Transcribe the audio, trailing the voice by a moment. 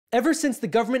Ever since the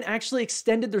government actually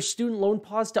extended their student loan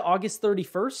pause to August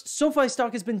 31st, SoFi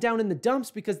stock has been down in the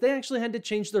dumps because they actually had to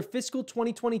change their fiscal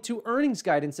 2022 earnings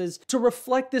guidances to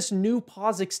reflect this new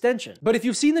pause extension. But if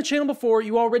you've seen the channel before,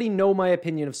 you already know my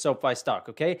opinion of SoFi stock,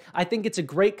 okay? I think it's a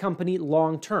great company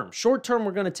long term. Short term,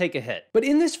 we're gonna take a hit. But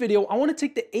in this video, I wanna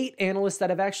take the 8 analysts that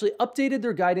have actually updated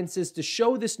their guidances to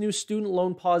show this new student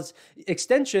loan pause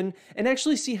extension and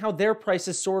actually see how their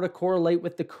prices sort of correlate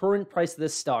with the current price of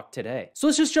this stock today. So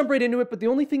let's just jump right into it, but the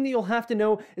only thing that you'll have to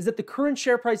know is that the current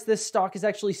share price of this stock is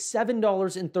actually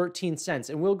 $7.13,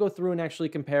 and we'll go through and actually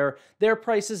compare their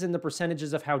prices and the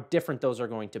percentages of how different those are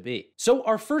going to be. So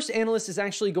our first analyst is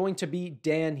actually going to be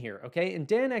Dan here, okay? And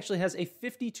Dan actually has a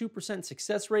 52%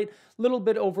 success rate, a little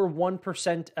bit over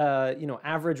 1%,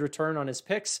 average return on his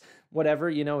picks. Whatever,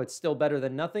 it's still better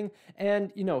than nothing.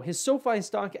 And, his SoFi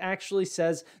stock actually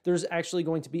says there's actually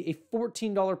going to be a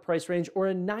 $14 price range or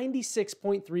a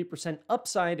 96.3%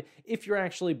 upside if you're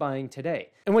actually buying today.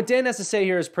 And what Dan has to say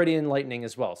here is pretty enlightening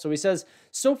as well. So he says,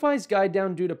 SoFi's guide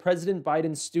down due to President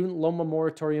Biden's student loan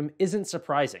moratorium isn't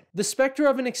surprising. The specter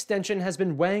of an extension has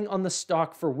been weighing on the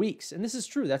stock for weeks. And this is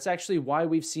true. That's actually why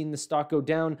we've seen the stock go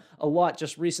down a lot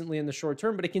just recently in the short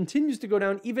term, but it continues to go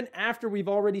down even after we've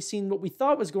already seen what we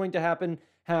thought was going to happen.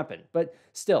 But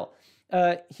still,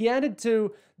 he added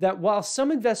to that while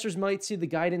some investors might see the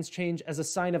guidance change as a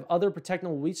sign of other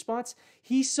technical weak spots,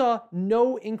 he saw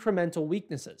no incremental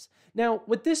weaknesses. Now,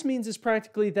 what this means is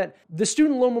practically that the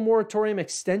student loan moratorium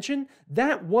extension,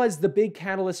 that was the big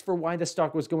catalyst for why the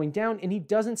stock was going down, and he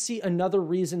doesn't see another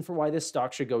reason for why this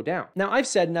stock should go down. Now, I've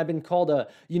said, and I've been called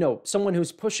someone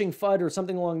who's pushing FUD or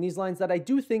something along these lines, that I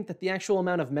do think that the actual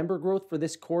amount of member growth for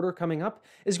this quarter coming up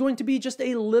is going to be just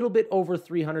a little bit over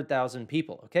 300,000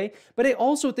 people, okay? But I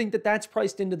also think that that's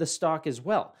priced into the stock as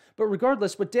well. But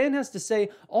regardless, what Dan has to say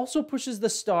also pushes the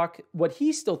stock, what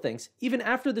he still thinks, even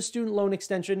after the student loan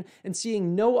extension and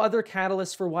seeing no other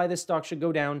catalyst for why this stock should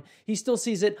go down, he still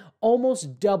sees it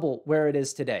almost double where it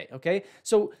is today, okay?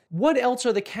 So what else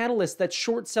are the catalysts that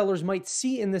short sellers might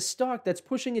see in this stock that's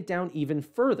pushing it down even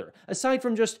further? Aside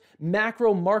from just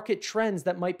macro market trends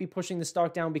that might be pushing the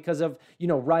stock down because of,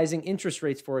 rising interest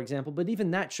rates, for example, but even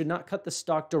that should not cut the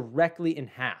stock directly in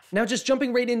half. Now, just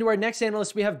jumping right into our next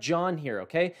analyst, we have John here,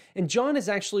 okay? And John is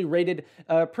actually rated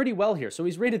pretty well here. So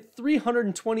he's rated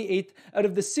 328th out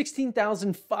of the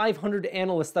 16,500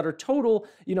 analysts that are total,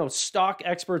 stock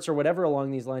experts or whatever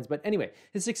along these lines. But anyway,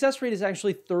 his success rate is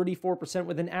actually 34%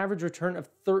 with an average return of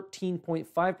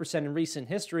 13.5% in recent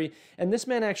history. And this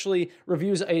man actually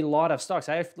reviews a lot of stocks.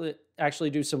 I actually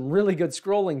do some really good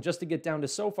scrolling just to get down to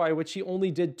SoFi, which he only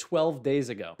did 12 days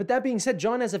ago. But that being said,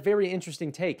 John has a very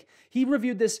interesting take. He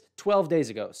reviewed this 12 days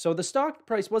ago. So the stock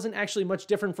price wasn't actually much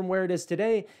different from where it is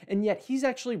today, and yet he's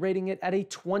actually rating it at a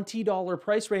 $20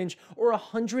 price range or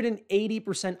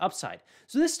 180% upside.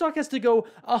 So this stock has to go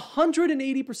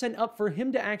 180% up for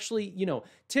him to actually,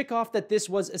 tick off that this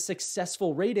was a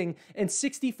successful rating, and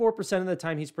 64% of the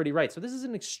time he's pretty right. So this is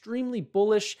an extremely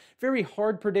bullish, very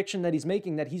hard prediction that he's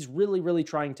making that he's really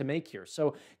trying to make here.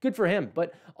 So good for him.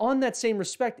 But on that same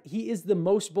respect, he is the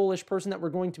most bullish person that we're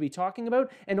going to be talking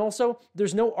about. And also,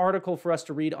 there's no article for us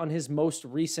to read on his most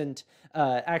recent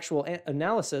actual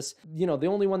analysis. The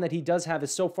only one that he does have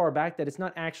is so far back that it's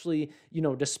not actually,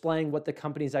 displaying what the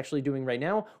company is actually doing right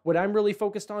now. What I'm really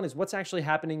focused on is what's actually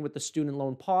happening with the student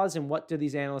loan pause and what do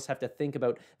these analysts have to think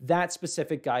about that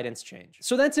specific guidance change.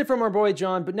 So that's it from our boy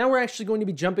John, but now we're actually going to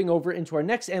be jumping over into our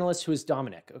next analyst, who is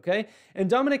Dominic, okay? And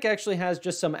Dominic actually has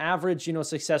just some average,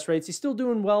 success rates. He's still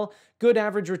doing well, good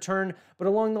average return, but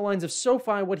along the lines of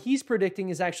SoFi, what he's predicting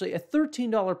is actually a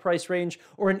 $13 price range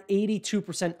or an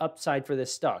 82% upside for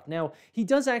this stock. Now, he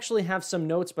does actually have some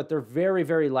notes, but they're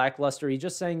very lackluster. He's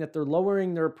just saying that they're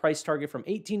lowering their price target from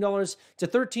 $18 to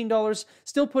 $13,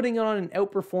 still putting it on an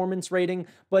outperformance rating,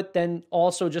 but then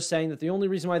also just saying that the only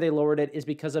reason why they lowered it is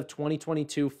because of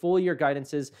 2022 full year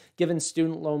guidances given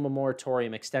student loan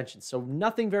moratorium extensions. So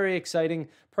nothing very exciting.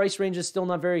 Price range is still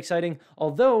not very exciting,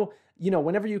 although,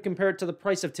 whenever you compare it to the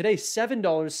price of today,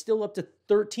 $7 still up to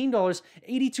 $13,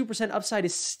 82% upside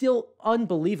is still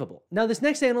unbelievable. Now, this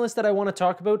next analyst that I want to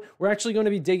talk about, we're actually going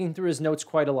to be digging through his notes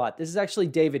quite a lot. This is actually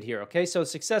David here, okay? So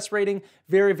success rating,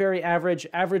 very average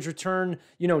return,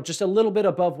 just a little bit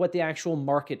above what the actual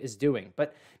market is doing.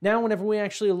 But now whenever we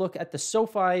actually look at the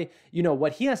SoFi,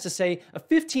 what he has to say, a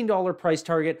 $15 price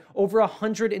target, over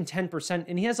 110%,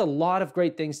 and he has a lot of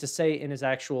great things to say in his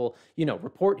actual,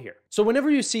 report here. So whenever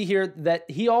you see here, that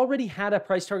he already had a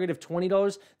price target of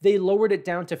 $20. They lowered it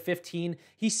down to $15.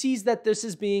 He sees that this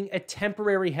is being a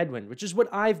temporary headwind, which is what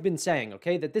I've been saying,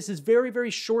 okay? That this is very, very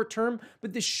short term,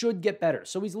 but this should get better.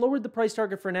 So he's lowered the price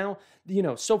target for now.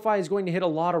 SoFi is going to hit a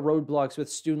lot of roadblocks with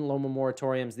student loan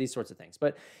moratoriums, these sorts of things.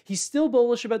 But he's still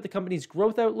bullish about the company's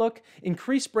growth outlook,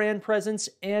 increased brand presence,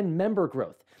 and member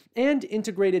growth, and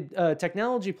integrated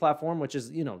technology platform, which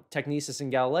is, Technesis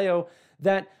and Galileo,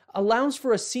 that allows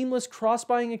for a seamless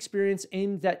cross-buying experience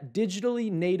aimed at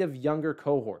digitally native younger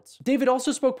cohorts. David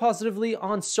also spoke positively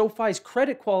on SoFi's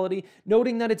credit quality,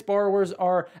 noting that its borrowers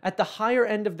are at the higher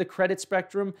end of the credit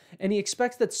spectrum, and he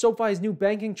expects that SoFi's new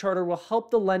banking charter will help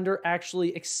the lender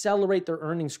actually accelerate their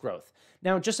earnings growth.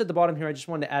 Now, just at the bottom here, I just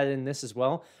wanted to add in this as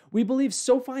well. We believe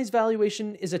SoFi's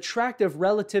valuation is attractive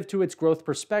relative to its growth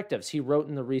perspectives, he wrote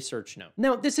in the research note.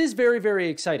 Now, this is very, very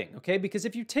exciting, okay? Because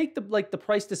if you take the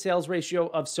price to sales ratio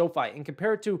of SoFi and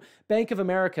compare it to Bank of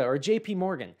America or JP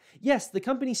Morgan, yes, the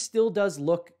company still does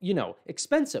look,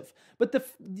 expensive, but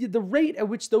the rate at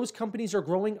which those companies are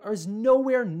growing is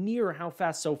nowhere near how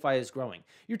fast SoFi is growing.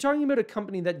 You're talking about a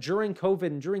company that during COVID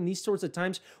and during these sorts of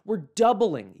times were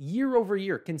doubling year over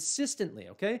year consistently,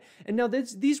 okay? And now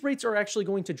these rates are actually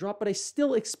going to drop, but I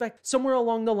still expect somewhere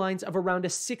along the lines of around a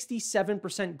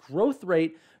 67% growth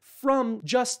rate from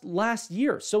just last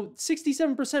year. So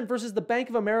 67% versus the Bank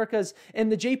of America's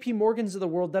and the JP Morgans of the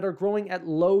world that are growing at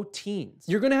low teens.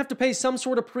 You're going to have to pay some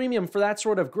sort of premium for that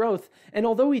sort of growth. And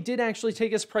although he did actually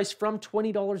take his price from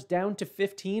 $20 down to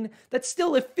 $15, that's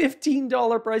still a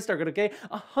 $15 price target, okay?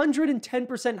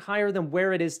 110% higher than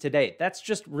where it is today. That's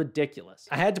just ridiculous.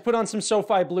 I had to put on some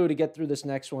SoFi Blue to get through this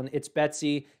next one. It's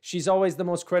Betsy. She's always the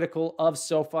most critical of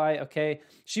SoFi, okay?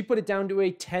 She put it down to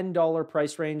a $10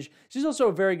 price range. She's also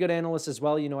a very good analyst as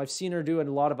well. I've seen her do in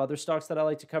a lot of other stocks that I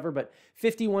like to cover, but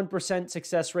 51%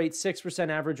 success rate, 6%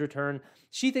 average return.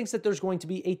 She thinks that there's going to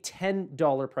be a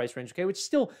 $10 price range, okay, which is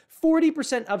still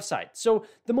 40% upside. So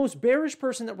the most bearish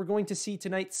person that we're going to see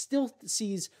tonight still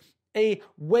sees a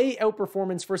way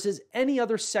outperformance versus any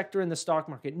other sector in the stock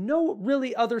market. No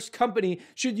really other company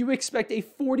should you expect a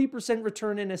 40%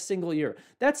 return in a single year.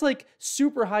 That's like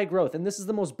super high growth, and this is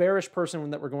the most bearish person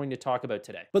that we're going to talk about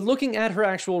today. But looking at her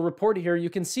actual report here, you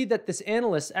can see that this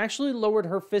analyst actually lowered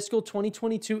her fiscal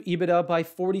 2022 EBITDA by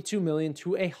 $42 million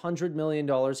to $100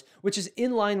 million, which is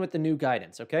in line with the new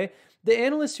guidance, okay? The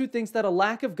analyst who thinks that a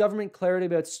lack of government clarity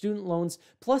about student loans,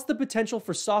 plus the potential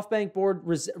for SoftBank board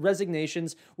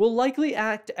resignations, will likely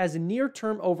act as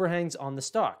near-term overhangs on the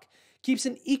stock, keeps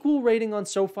an equal rating on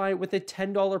SoFi with a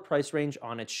 $10 price range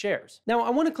on its shares. Now,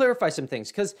 I want to clarify some things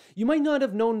because you might not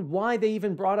have known why they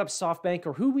even brought up SoftBank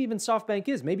or who even SoftBank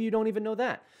is. Maybe you don't even know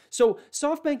that. So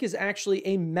SoftBank is actually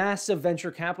a massive venture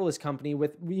capitalist company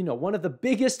with, one of the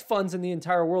biggest funds in the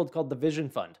entire world called the Vision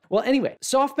Fund. Well, anyway,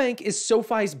 SoftBank is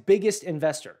SoFi's biggest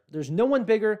investor. There's no one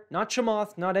bigger, not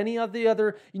Chamath, not any of the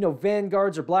other,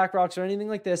 Vanguards or BlackRocks or anything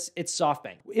like this. It's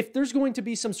SoftBank. If there's going to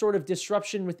be some sort of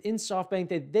disruption within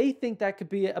SoftBank, they think that could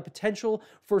be a potential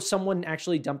for someone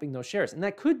actually dumping those shares. And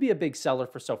that could be a big seller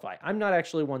for SoFi. I'm not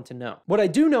actually one to know. What I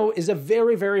do know is a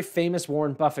very, very famous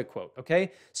Warren Buffett quote,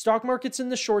 okay? Stock markets in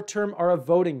the short term are a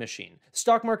voting machine.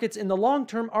 Stock markets in the long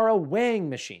term are a weighing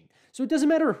machine. So it doesn't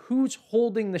matter who's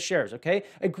holding the shares, okay?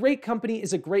 A great company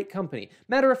is a great company.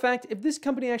 Matter of fact, if this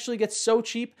company actually gets so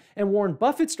cheap and Warren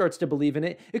Buffett starts to believe in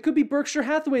it, it could be Berkshire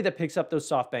Hathaway that picks up those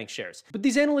SoftBank shares. But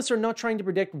these analysts are not trying to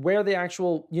predict where the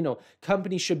actual,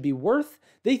 company should be worth.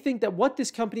 They think that what this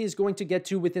company is going to get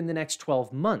to within the next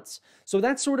 12 months. So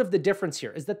that's sort of the difference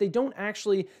here, is that they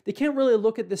can't really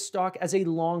look at this stock as a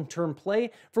long-term play,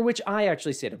 for which I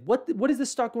actually said, what is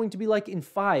this stock going to be like in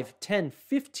 5, 10,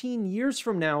 15 years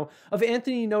from now of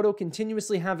Anthony Noto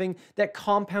continuously having that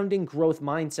compounding growth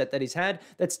mindset that he's had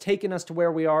that's taken us to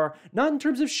where we are, not in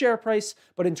terms of share price,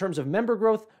 but in terms of member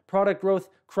growth, product growth,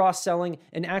 cross-selling,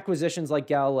 and acquisitions like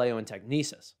Galileo and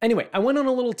Technesis. Anyway, I went on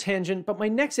a little tangent, but my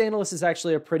next analyst is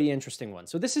actually a pretty interesting one.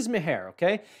 So this is Meher,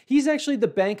 okay? He's actually the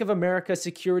Bank of America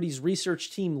Securities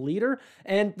Research Team leader,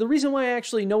 and the reason why I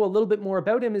actually know a little bit more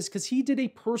about him is because he did a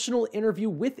personal interview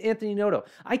with Anthony Noto.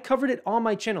 I covered it on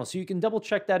my channel, so you can double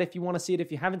check that if you want to see it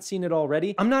if you haven't seen it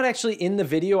already. I'm not actually in the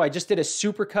video, I just did a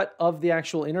supercut of the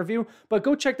actual interview, but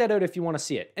go check that out if you want to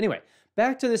see it. Anyway,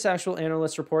 Back to this actual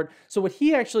analyst report. So what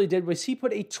he actually did was he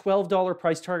put a $12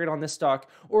 price target on this stock,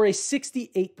 or a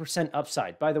 68%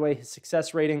 upside. By the way, his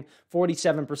success rating,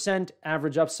 47%,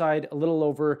 average upside, a little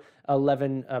over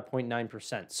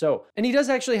 11.9%. So, and he does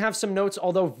actually have some notes,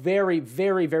 although very,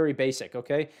 very, very basic,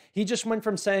 okay? He just went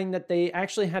from saying that they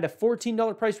actually had a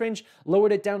 $14 price range,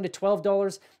 lowered it down to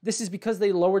 $12. This is because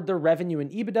they lowered their revenue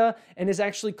and EBITDA, and is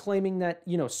actually claiming that,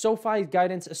 SoFi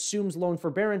guidance assumes loan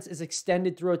forbearance is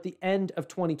extended throughout the end of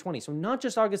 2020. So not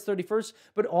just August 31st,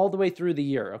 but all the way through the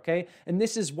year, okay? And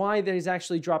this is why he's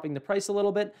actually dropping the price a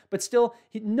little bit, but still,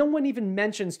 no one even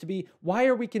mentions to be, why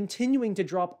are we continuing to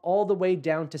drop all the way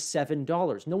down to $7?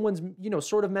 No one's,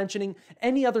 sort of mentioning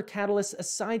any other catalysts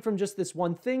aside from just this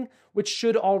one thing, which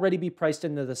should already be priced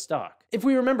into the stock. If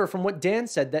we remember from what Dan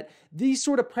said, that these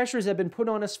sort of pressures have been put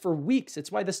on us for weeks.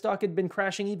 It's why the stock had been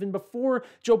crashing even before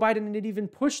Joe Biden had even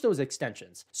pushed those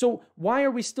extensions. So why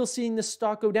are we still seeing this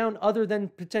stock go down other than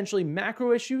potentially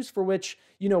macro issues for which,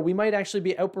 we might actually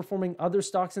be outperforming other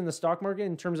stocks in the stock market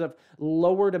in terms of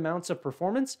lowered amounts of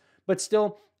performance, but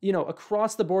still,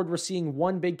 across the board, we're seeing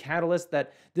one big catalyst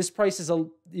that this price is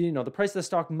the price of the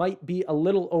stock might be a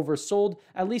little oversold,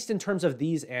 at least in terms of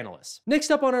these analysts.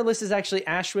 Next up on our list is actually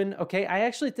Ashwin. Okay, I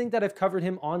actually think that I've covered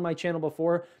him on my channel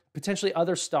before, potentially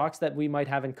other stocks that we might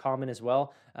have in common as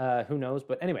well. Who knows?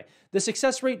 But anyway, the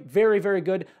success rate, very, very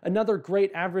good. Another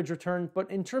great average return.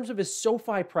 But in terms of his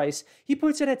SoFi price, he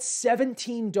puts it at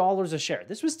 $17 a share.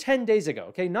 This was 10 days ago,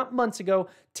 okay? Not months ago,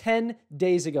 10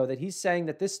 days ago, that he's saying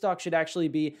that this stock should actually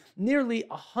be nearly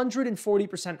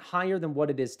 140% higher than what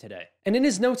it is today. And in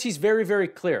his notes, he's very, very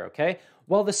clear, okay?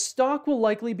 While the stock will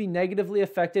likely be negatively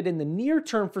affected in the near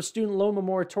term for student loan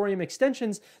moratorium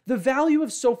extensions, the value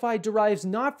of SoFi derives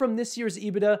not from this year's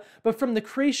EBITDA, but from the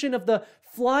creation of the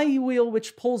flywheel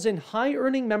which pulls in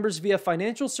high-earning members via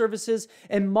financial services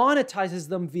and monetizes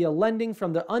them via lending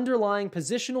from the underlying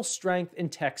positional strength in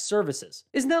tech services.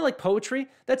 Isn't that like poetry?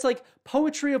 That's like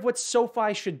poetry of what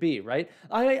SoFi should be, right?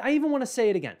 I even want to say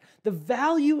it again. The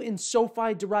value in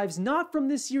SoFi derives not from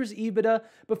this year's EBITDA,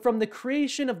 but from the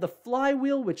creation of the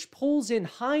flywheel which pulls in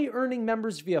high-earning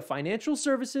members via financial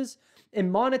services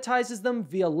and monetizes them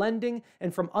via lending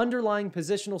and from underlying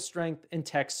positional strength in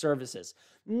tech services.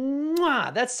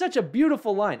 Mwah! That's such a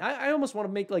beautiful line. I almost want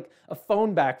to make like a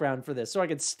phone background for this so I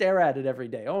could stare at it every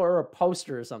day, or a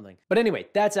poster or something. But anyway,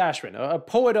 that's Ashwin, a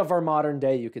poet of our modern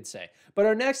day, you could say. But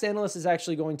our next analyst is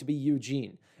actually going to be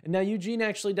Eugene. And now Eugene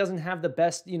actually doesn't have the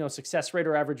best, success rate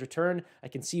or average return. I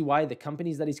can see why. The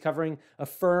companies that he's covering,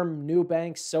 Affirm,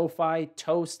 Nubank, SoFi,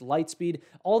 Toast, Lightspeed,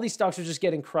 all these stocks are just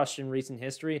getting crushed in recent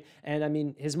history. And I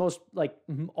mean, his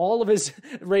all of his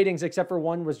ratings except for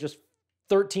one was just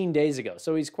 13 days ago.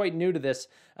 So he's quite new to this,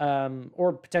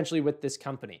 or potentially with this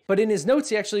company. But in his notes,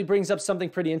 he actually brings up something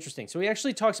pretty interesting. So he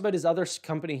actually talks about his other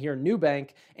company here,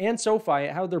 Nubank and SoFi,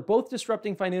 how they're both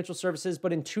disrupting financial services,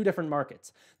 but in two different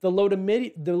markets. The low to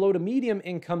medium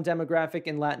income demographic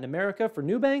in Latin America for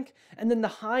Nubank, and then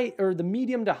the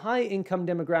medium to high income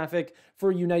demographic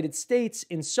for United States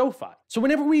in SoFi. So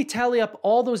whenever we tally up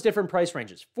all those different price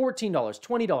ranges, $14, $20,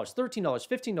 $13,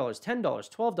 $15, $10,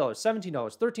 $12,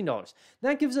 $17, $13,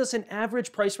 that gives us an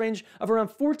average price range of around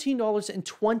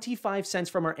 $14.25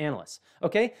 from our analysts,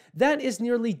 okay? That is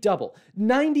nearly double,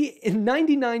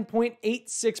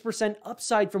 99.86%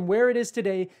 upside from where it is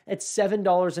today at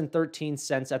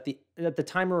 $7.13 at the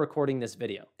time we're recording this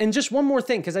video. And just one more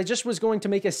thing, because I just was going to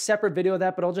make a separate video of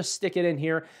that, but I'll just stick it in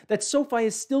here, that SoFi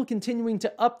is still continuing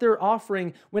to up their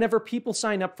offering whenever people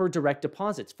sign up for direct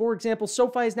deposits. For example,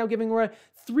 SoFi is now giving away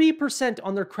 3%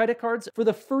 on their credit cards for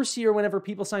the first year whenever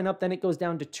people sign up, then it goes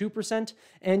down to 2%,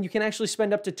 and you can actually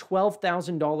spend up to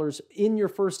 $12,000 in your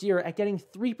first year at getting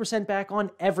 3% back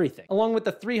on everything. Along with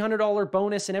the $300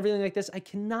 bonus and everything like this, I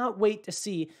cannot wait to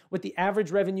see what the average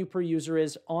revenue per user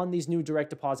is on these new direct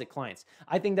deposit clients.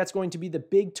 I think that's going to be the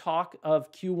big talk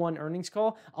of Q1 earnings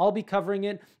call. I'll be covering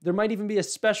it. There might even be a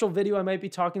special video. I might be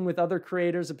talking with other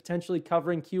creators and potentially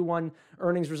covering Q1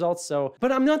 earnings results.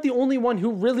 But I'm not the only one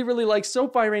who really, really likes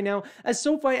SoFi right now, as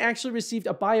SoFi actually received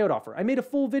a buyout offer. I made a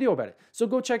full video about it, so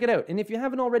go check it out. And if you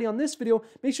haven't already on this video,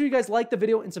 make sure you guys like the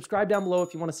video and subscribe down below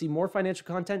if you want to see more financial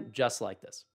content just like this.